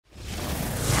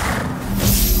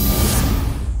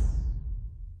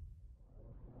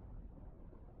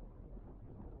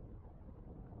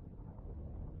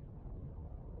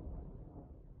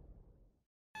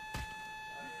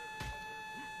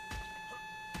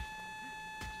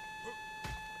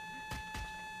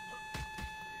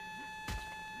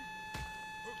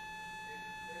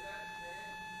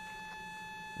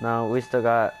No, we still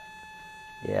got,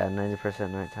 yeah,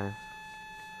 90% nighttime.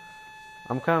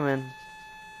 I'm coming.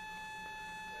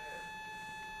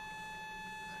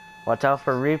 Watch out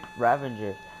for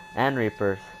Ravengers and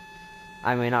Reapers.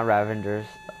 I mean, not Ravengers.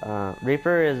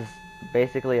 Reaper is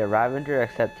basically a Ravager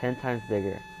except 10 times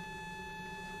bigger.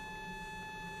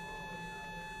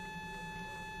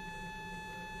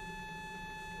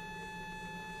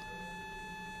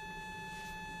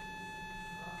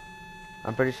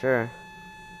 I'm pretty sure.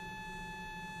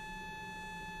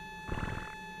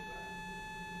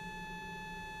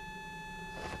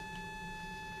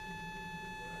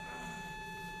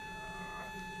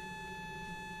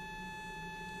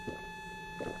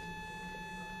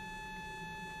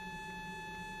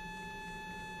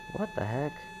 What the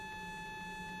heck?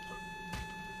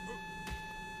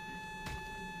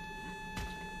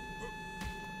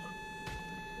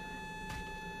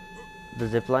 The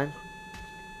zip line?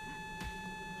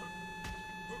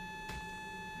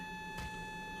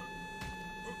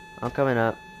 I'm coming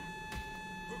up.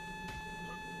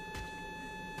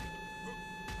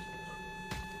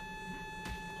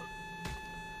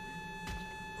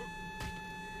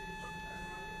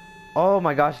 Oh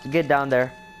my gosh, get down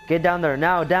there. Get down there.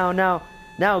 Now, down, now.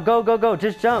 Now, go, go, go.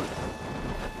 Just jump.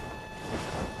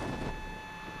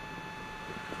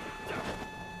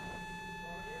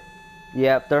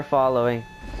 Yep, they're following.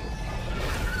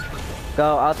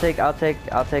 Go, I'll take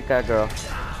that girl.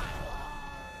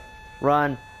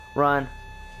 Run, run.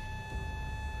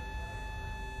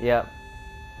 Yep.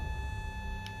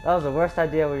 That was the worst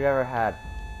idea we've ever had.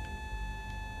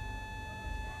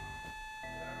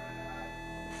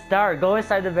 Star, go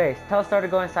inside the base. Tell Star to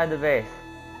go inside the base.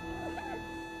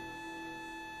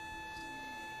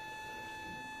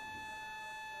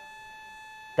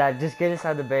 Dad, just get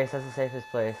inside the base. That's the safest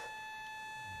place.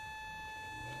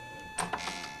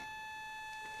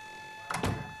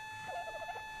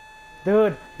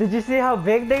 Dude, did you see how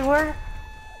big they were?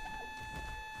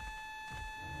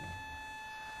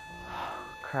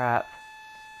 Crap.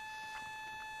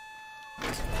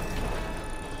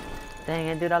 Dang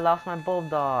it, dude, I lost my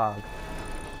bulldog.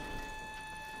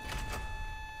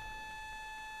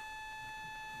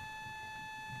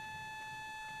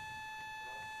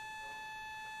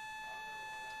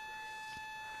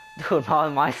 Dude, all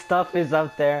my stuff is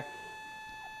up there.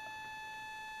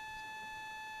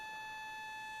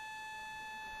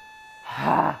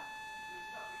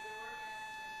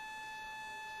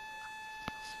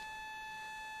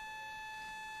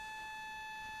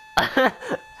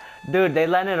 Dude, they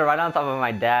landed right on top of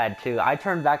my dad, too. I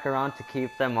turned back around to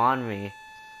keep them on me.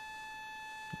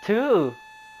 Two!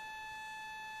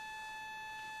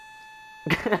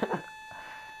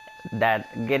 Dad,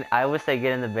 I would say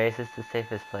get in the base. It's the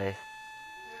safest place.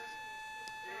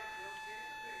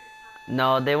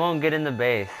 No, they won't get in the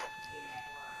base.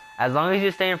 As long as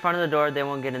you stay in front of the door, they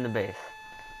won't get in the base.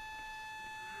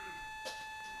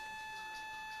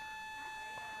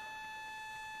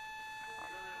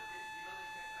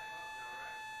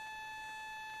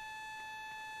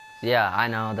 Yeah, I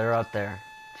know. They're up there.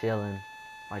 Chilling.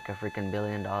 Like a freaking $1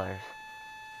 billion.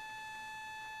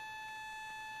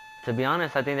 To be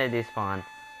honest, I think they despawn.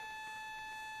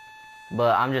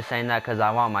 But I'm just saying that because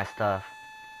I want my stuff.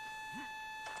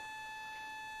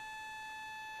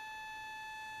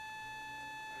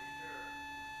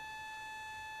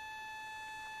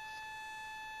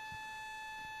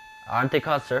 Aren't they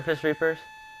called Surface Reapers?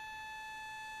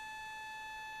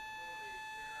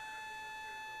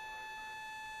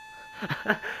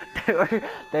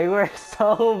 they were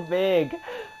so big.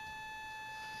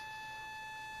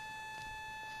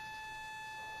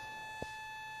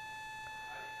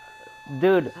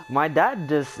 Dude, my dad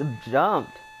just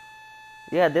jumped.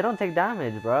 Yeah, they don't take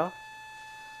damage, bro.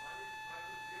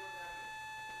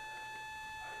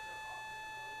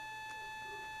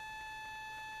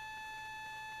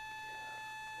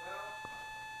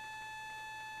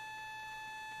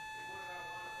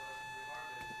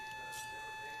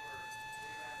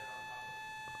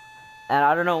 And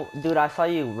I don't know, dude, I saw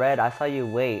you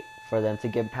wait for them to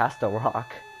get past the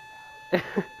rock.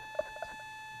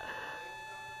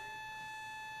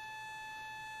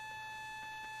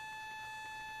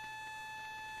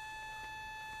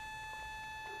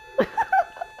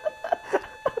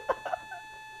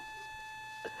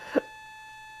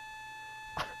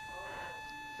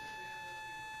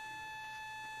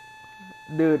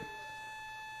 Dude,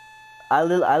 I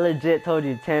legit told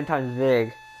you 10 times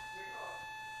big.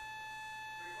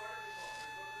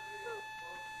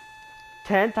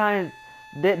 10 times,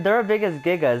 they're as big as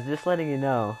Gigas, just letting you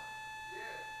know.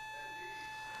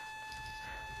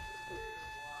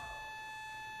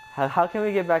 How can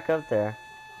we get back up there?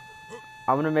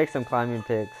 I'm gonna make some climbing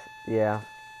picks. Yeah.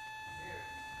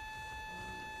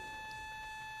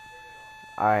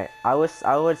 Alright. I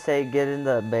would say get in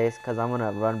the base because I'm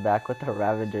gonna run back with the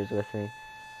Ravagers with me.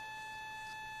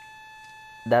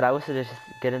 That I would suggest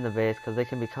just get in the base because they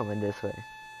can be coming this way.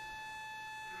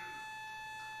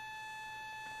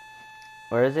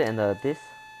 Where is it? In the this?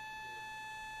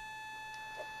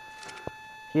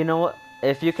 You know what?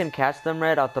 If you can catch them,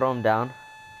 Red, I'll throw them down.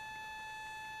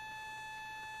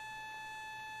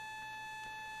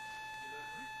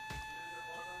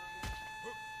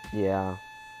 Yeah.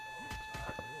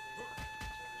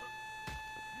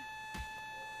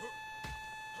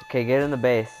 Okay, get in the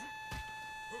base.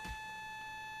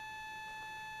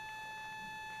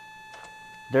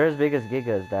 They're as big as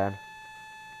Gigas, Dad.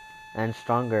 And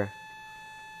stronger.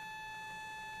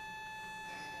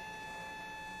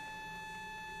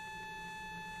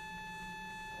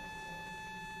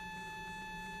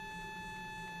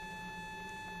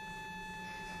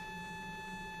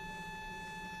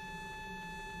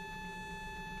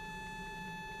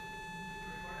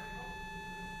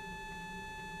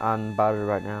 I'm about it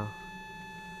right now.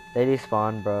 They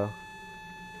despawned, bro.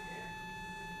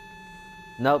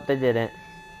 Nope, they didn't.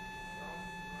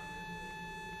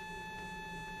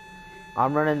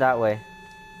 I'm running that way.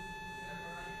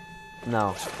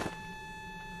 No.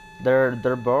 They're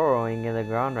burrowing in the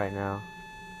ground right now.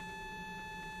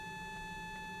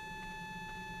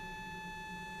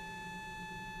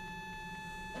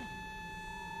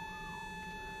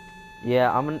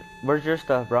 Yeah, where's your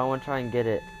stuff, bro? I wanna try and get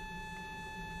it.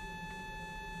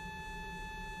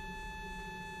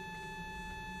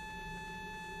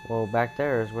 Well, back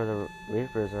there is where the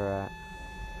Reapers are at.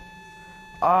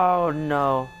 Oh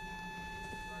no.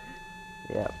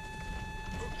 Yep.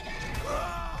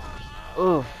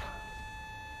 Oof.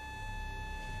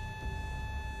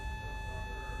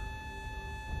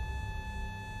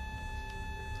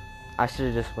 I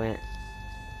should've just went.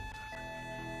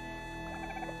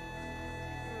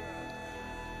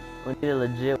 We need a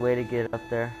legit way to get up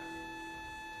there.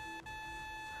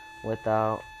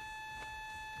 Without...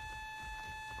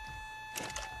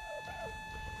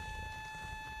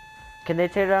 Can they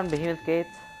tear down Behemoth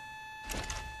gates?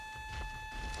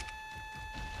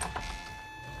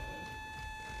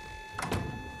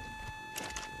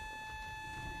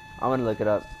 I'm gonna look it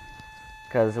up.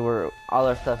 Cause all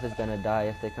our stuff is gonna die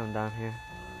if they come down here.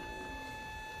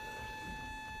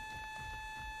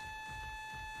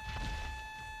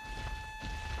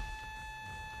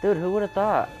 Dude, who would have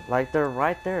thought? Like, they're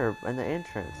right there in the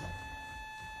entrance.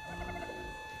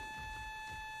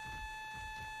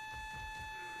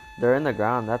 They're in the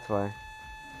ground, that's why.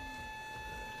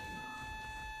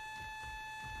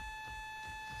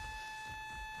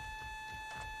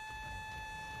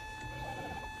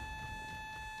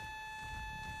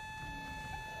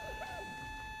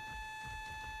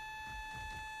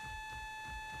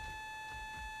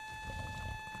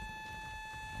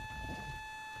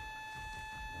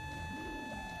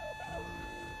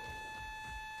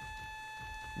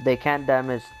 They can't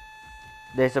damage...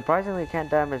 They surprisingly can't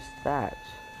damage thatch.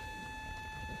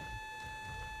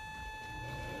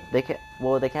 They can't...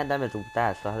 Well, they can't damage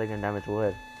thatch, so how are they gonna damage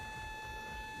wood?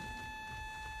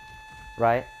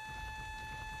 Right?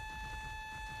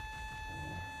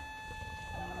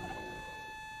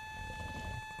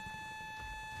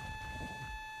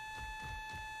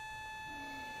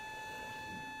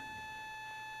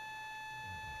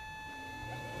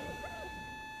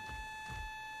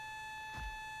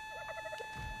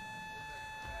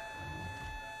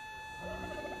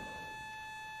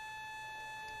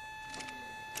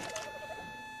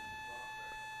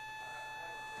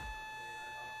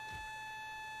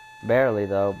 Barely,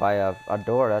 though, by a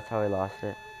door, that's how he lost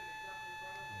it.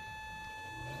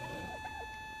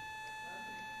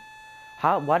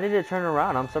 Why did it turn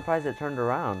around? I'm surprised it turned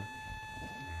around.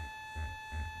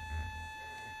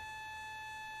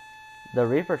 The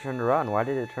Reaper turned around. Why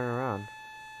did it turn around?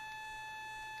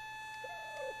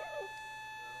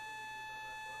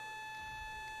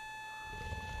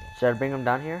 Should I bring him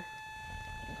down here?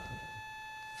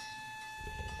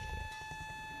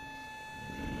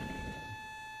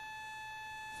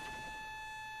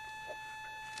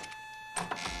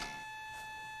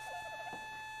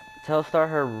 Tell Star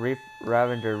her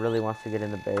Ravager really wants to get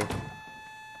in the base.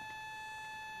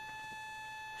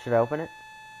 Should I open it?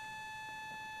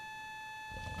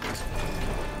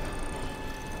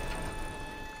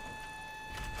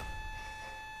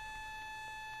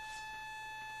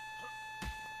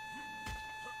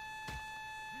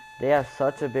 They have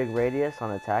such a big radius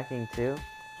on attacking too.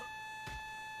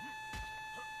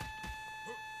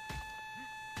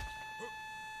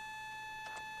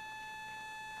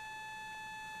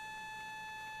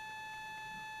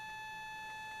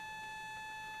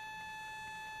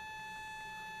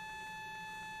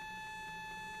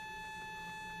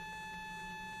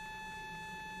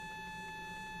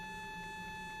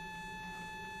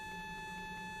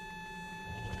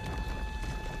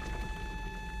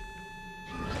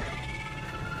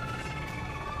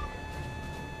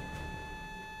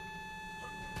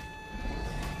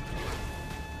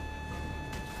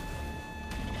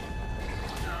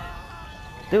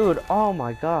 Dude, oh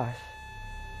my gosh.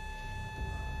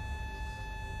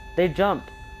 They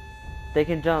jumped. They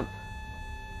can jump.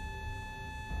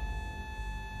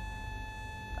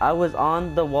 I was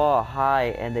on the wall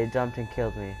high and they jumped and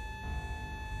killed me.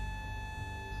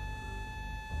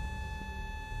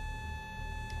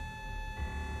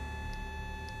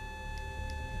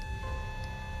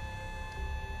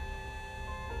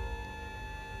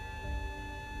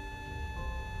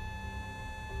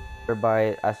 They're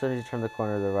by, as soon as you turn the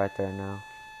corner, they're right there now.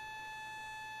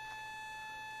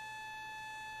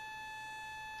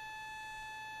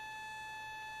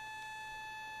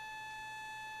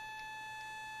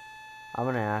 I'm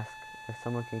gonna ask if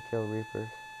someone can kill Reapers.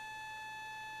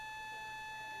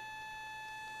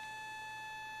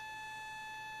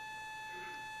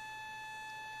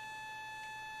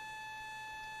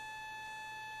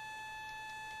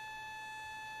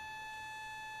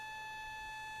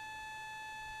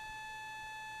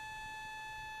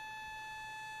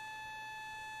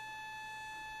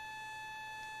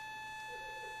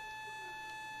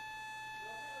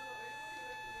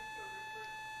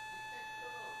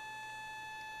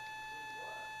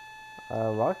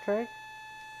 Rock Drake?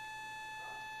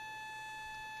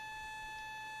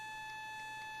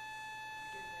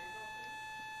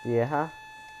 Yeah.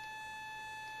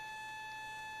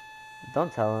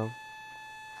 Don't tell him.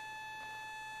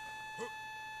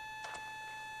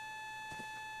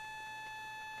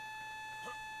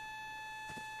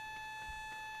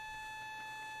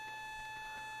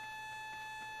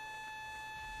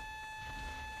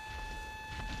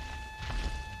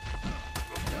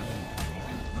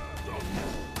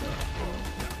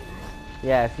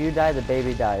 Yeah, if you die, the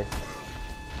baby dies.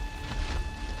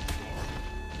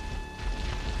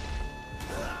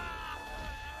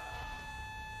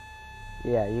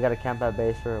 Yeah, you gotta camp at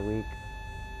base for a week.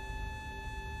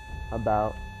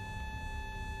 About.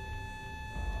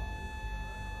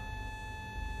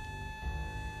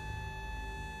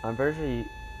 I'm pretty sure you,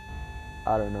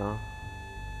 I don't know.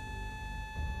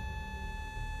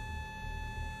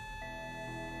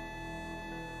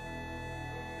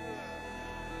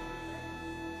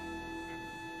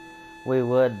 We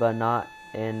would, but not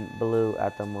in blue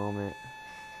at the moment.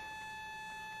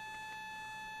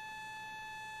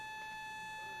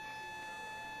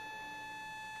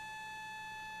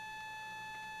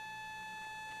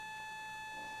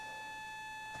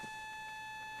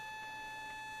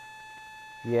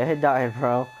 Yeah, it died,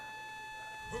 bro.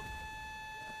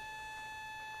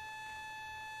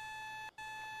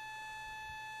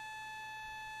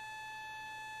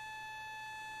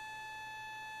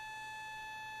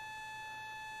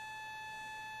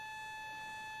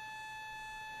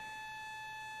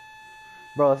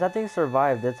 Bro, if that thing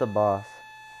survived, it's a boss.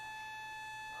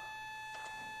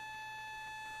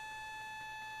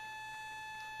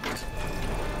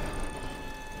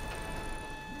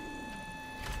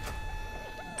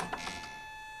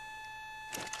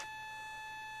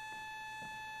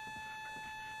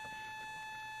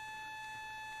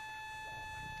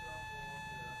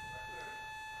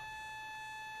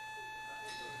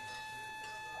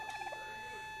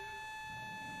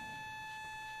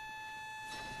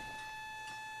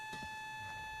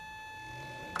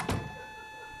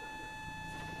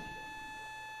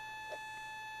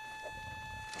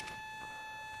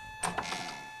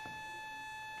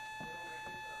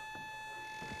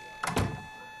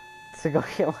 To go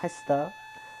get my stuff.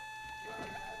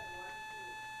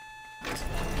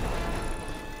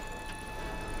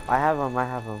 I have them, I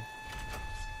have them.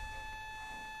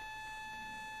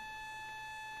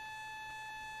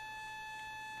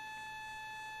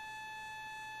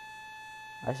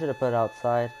 I should have put it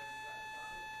outside.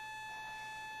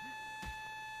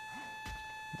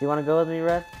 Do you want to go with me,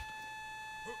 Red?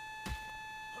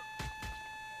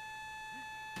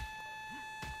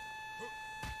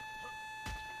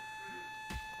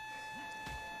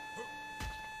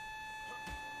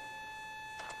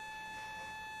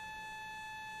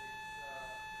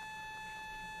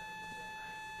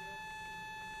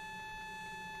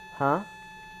 Huh?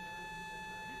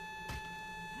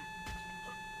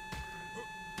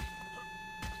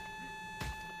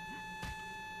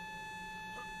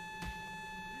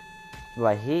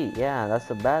 By heat, yeah,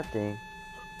 that's a bad thing.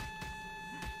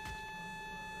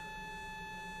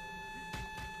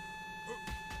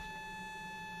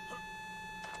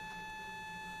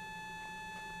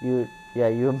 Yeah,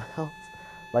 you melt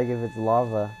like if it's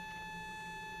lava.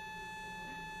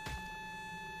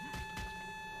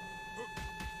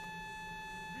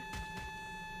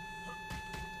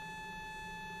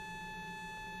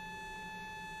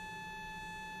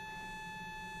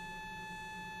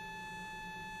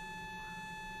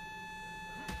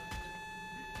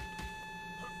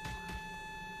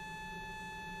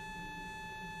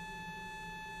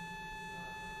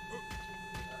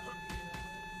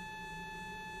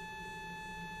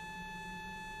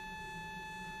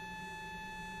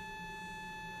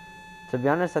 To be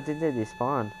honest, I think they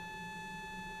despawned.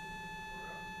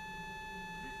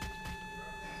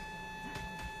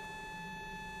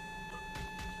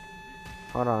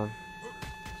 Hold on.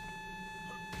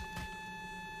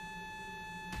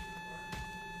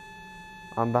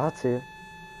 I'm about to.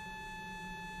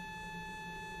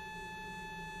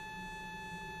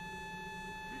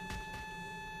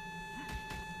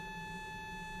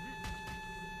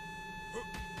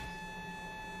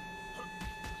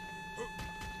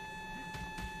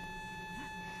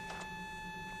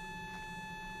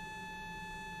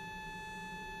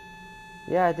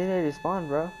 Yeah, I think they despawned,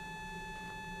 bro.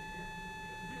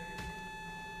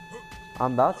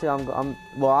 I'm about to.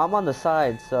 Well, I'm on the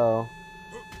side, so.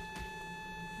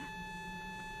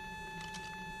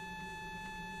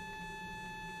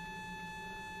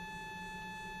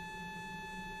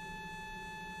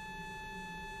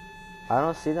 I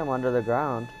don't see them under the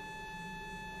ground.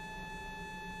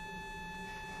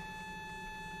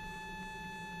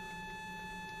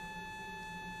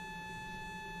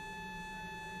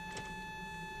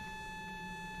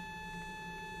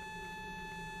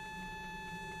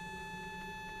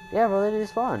 Yeah, bro, they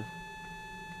despawned.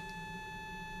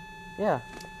 Yeah.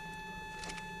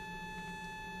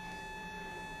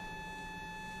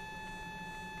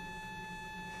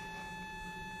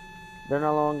 They're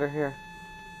no longer here.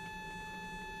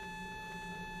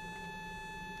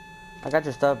 I got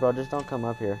your stuff, bro. Just don't come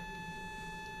up here.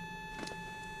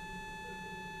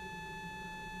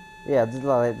 Yeah,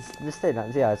 just stay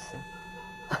down. Yeah, it's...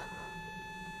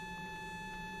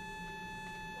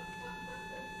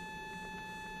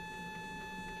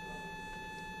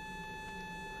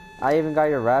 I even got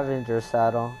your Ravager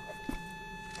saddle.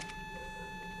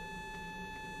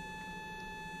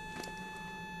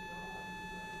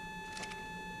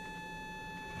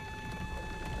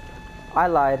 I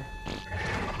lied.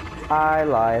 I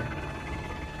lied.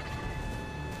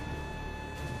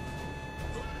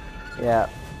 Yeah.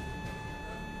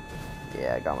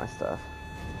 Yeah, I got my stuff.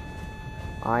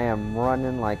 I am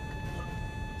running like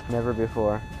never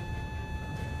before.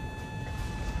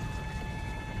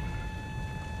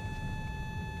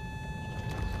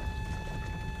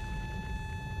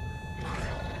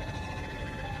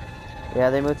 Yeah,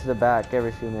 they move to the back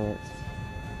every few minutes.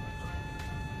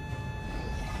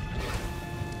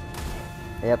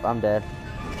 Yep, I'm dead.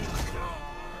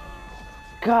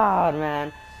 God,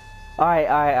 man.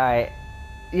 Alright.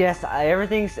 Yes,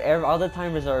 all the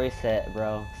timers are reset,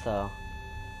 bro. So,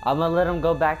 I'm gonna let them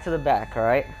go back to the back,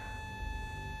 alright?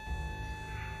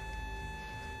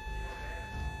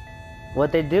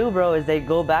 What they do, bro, is they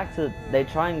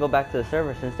try and go back to the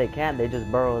server. Since they can't, they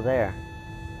just burrow there.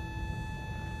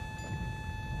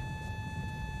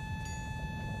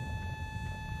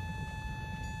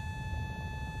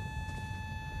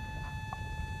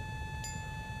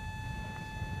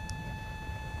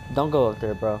 Don't go up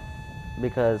there, bro.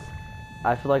 Because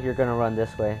I feel like you're gonna run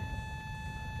this way.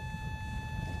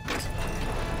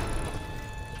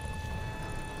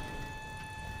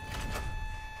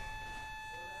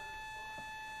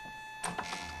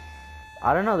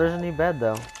 I don't know, there's a new bed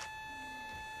though.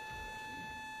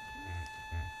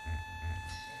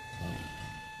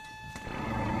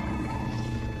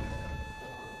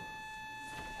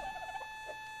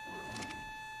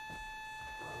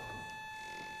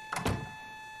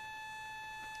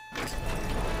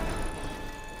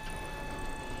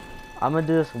 I'm gonna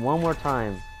do this one more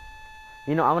time.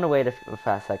 You know, I'm gonna wait a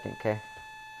fast second, okay?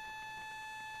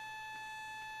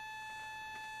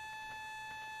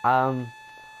 Um...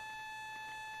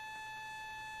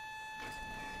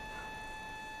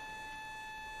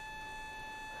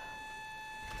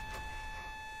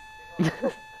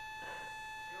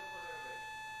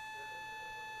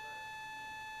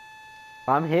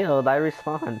 I'm healed, I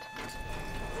respond.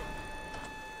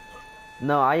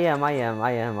 No, I am.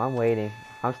 I'm waiting.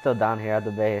 I'm still down here at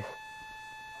the base.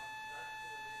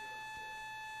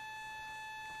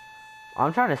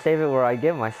 I'm trying to save it where I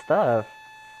get my stuff.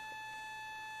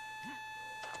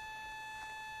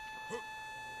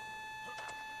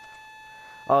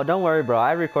 Oh, don't worry, bro.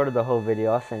 I recorded the whole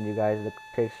video. I'll send you guys the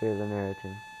pictures and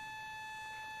everything.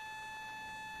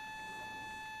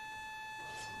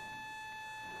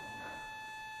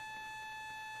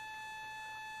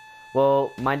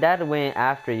 Well, my dad went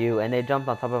after you, and they jumped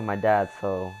on top of my dad,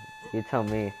 so you tell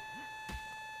me.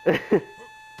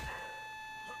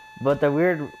 But the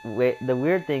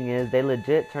weird thing is, they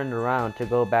legit turned around to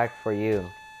go back for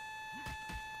you.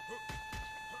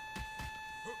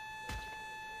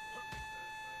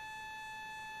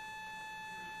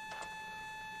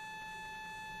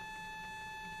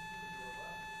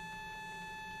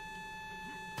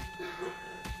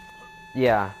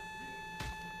 Yeah.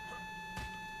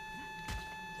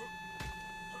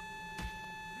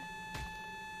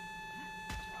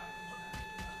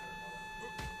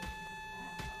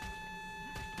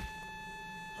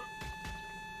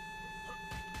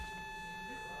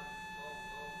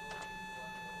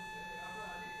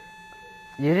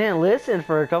 You didn't listen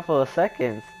for a couple of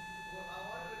seconds.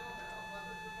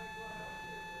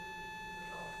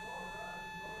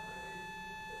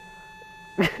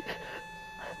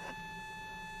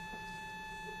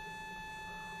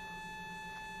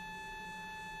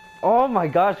 Oh my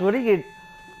gosh, what are you...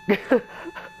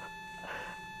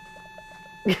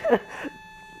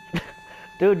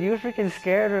 Dude, you freaking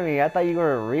scared me. I thought you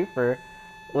were a Reaper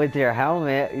with your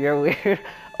helmet. You're weird.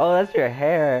 Oh, that's your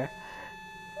hair.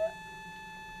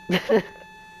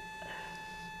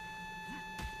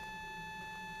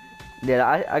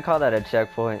 Yeah, I call that a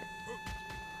checkpoint.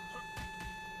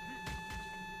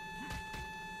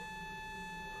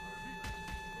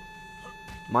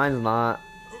 Mine's not.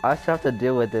 I still have to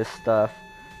deal with this stuff.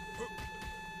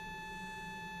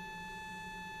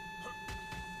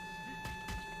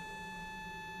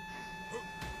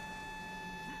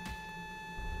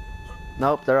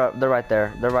 Nope, they're right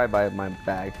there. They're right by my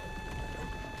bag.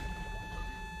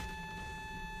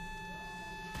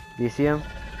 Do you see them?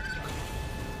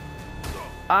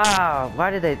 Ah,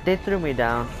 why did they threw me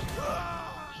down?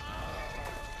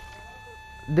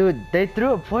 Dude, they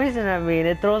threw a poison at me and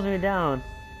it throws me down.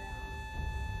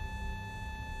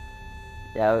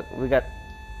 Yeah, we got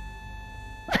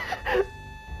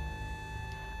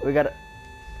we got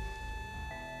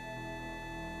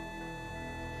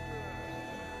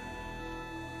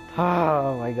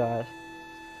Oh my gosh.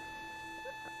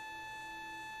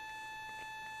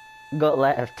 Go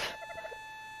left.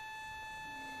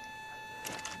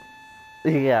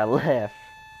 Yeah, left.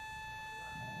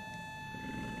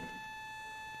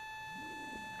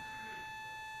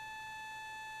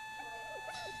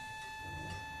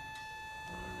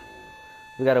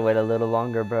 We gotta wait a little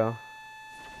longer, bro.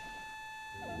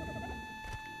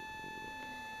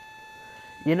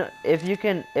 You know, if you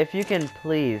can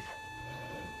please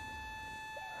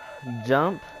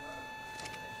jump.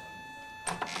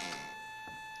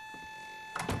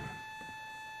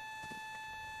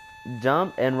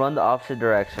 Jump and run the opposite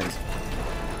direction.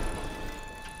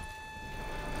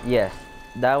 Yes.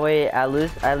 That way at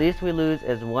least we lose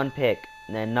is one pick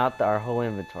and not our whole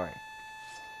inventory.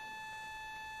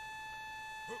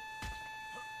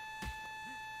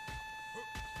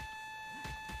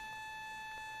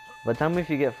 But tell me if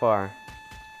you get far.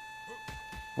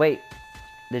 Wait,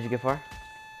 did you get far?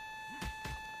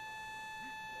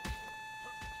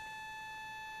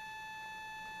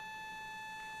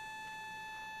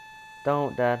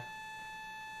 Don't, Dad.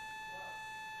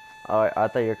 Oh, I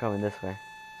thought you were coming this way.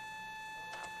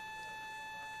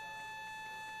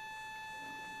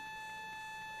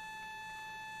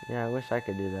 Yeah, I wish I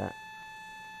could do that.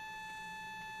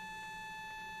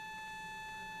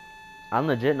 I'm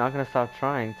legit not gonna stop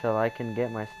trying till I can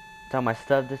get till my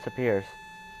stuff disappears.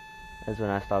 Is when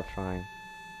I stop trying.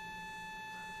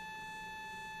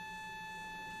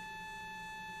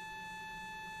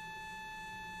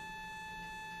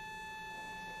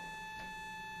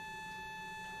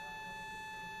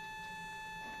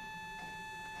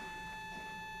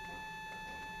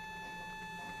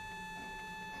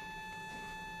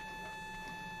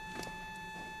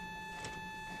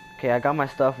 Okay, I got my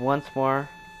stuff once more.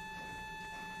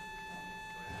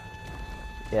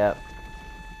 Yep.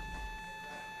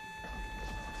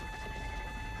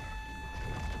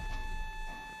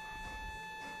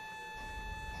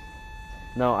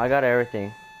 No, I got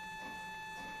everything.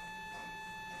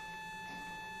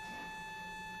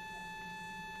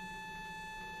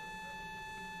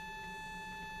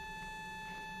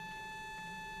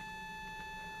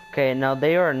 Okay, now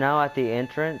they are now at the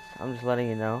entrance. I'm just letting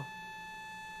you know.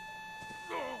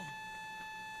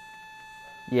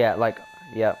 Yeah, like,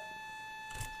 yep.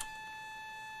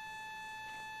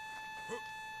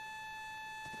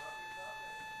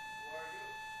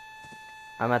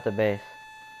 I'm at the base.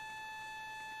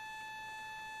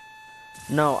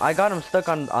 No, I got him stuck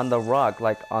on the rock,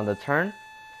 like on the turn.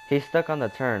 He's stuck on the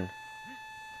turn.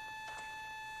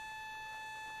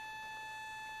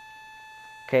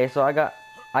 Okay, so I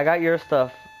got your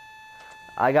stuff.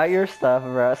 I got your stuff,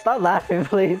 bro. Stop laughing,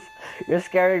 please. You're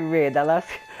scaring me. That last.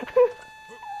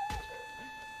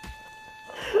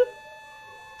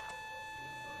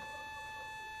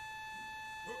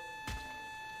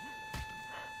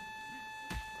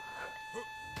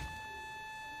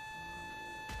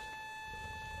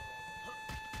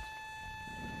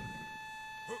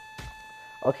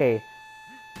 Okay.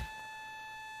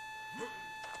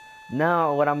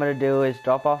 Now what I'm gonna do is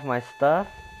drop off my stuff,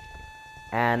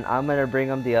 and I'm gonna bring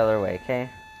them the other way. Okay?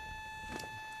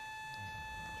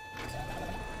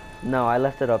 No, I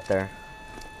left it up there.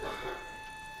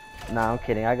 Nah, I'm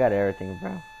kidding. I got everything,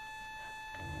 bro.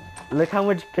 Look how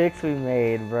much picks we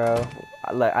made, bro.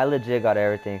 Like, I legit got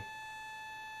everything.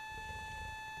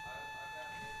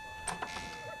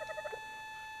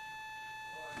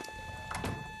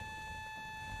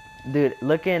 Dude,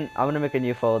 look in. I'm gonna make a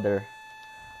new folder.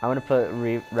 I'm gonna put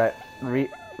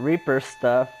Reaper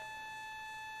stuff.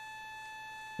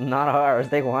 Not ours.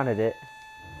 They wanted it.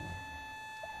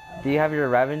 Do you have your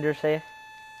Ravager safe?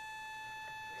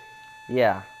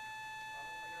 Yeah.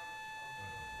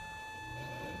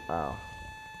 Oh.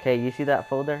 Okay, you see that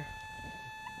folder?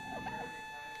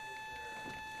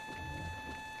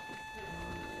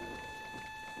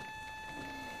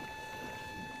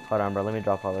 Hold on, bro. Let me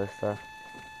drop all this stuff.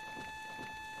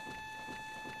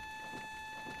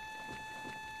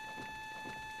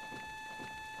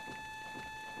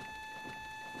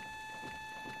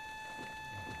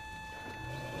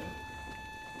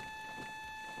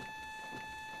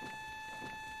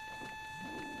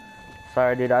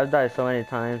 Sorry, dude. I've died so many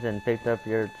times and picked up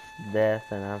your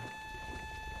death, and I've...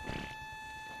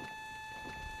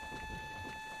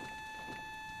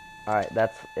 Alright,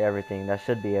 that's everything. That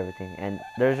should be everything. And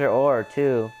there's your ore,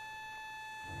 too.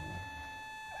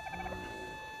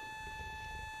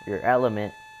 Your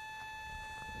element.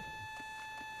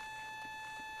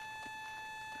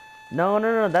 No,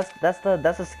 no, no. That's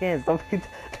the skins. Don't be...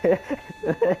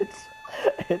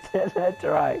 it's in that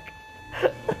trike.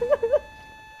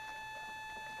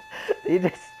 You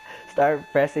just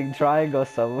start pressing triangle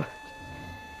so much.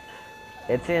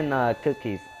 It's in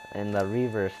cookies and the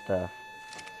reverse stuff.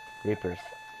 Reapers.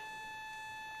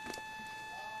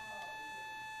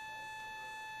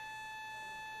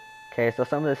 Okay, so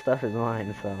some of this stuff is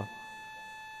mine, so.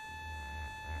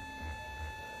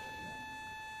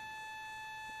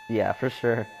 Yeah, for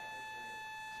sure.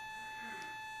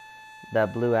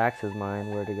 That blue axe is mine.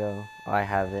 Where to go? Oh, I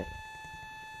have it.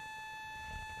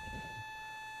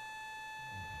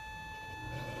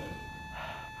 Oh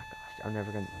my gosh, I'm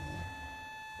never gonna...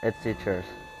 It's yours.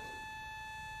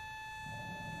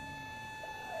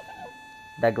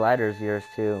 That glider is yours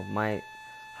too. My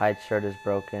hide shirt is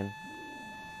broken.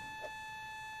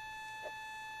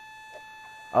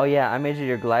 Oh yeah, I made you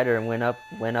your glider and went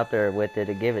up there with it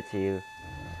to give it to you.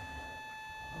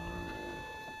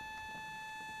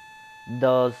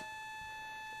 Those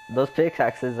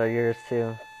pickaxes are yours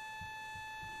too.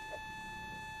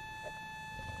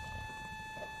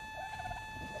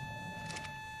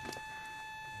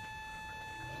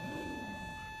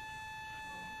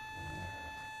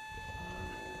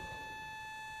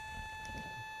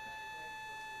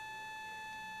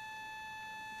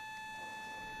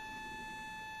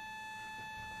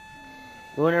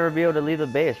 We'll never be able to leave the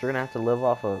base. We're gonna have to live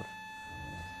off of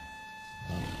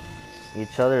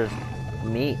each other's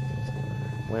meat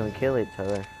when we kill each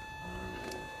other.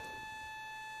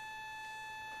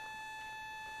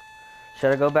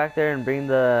 Should I go back there and bring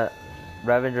the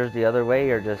Ravengers the other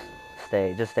way, or just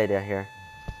stay? Just stay down here.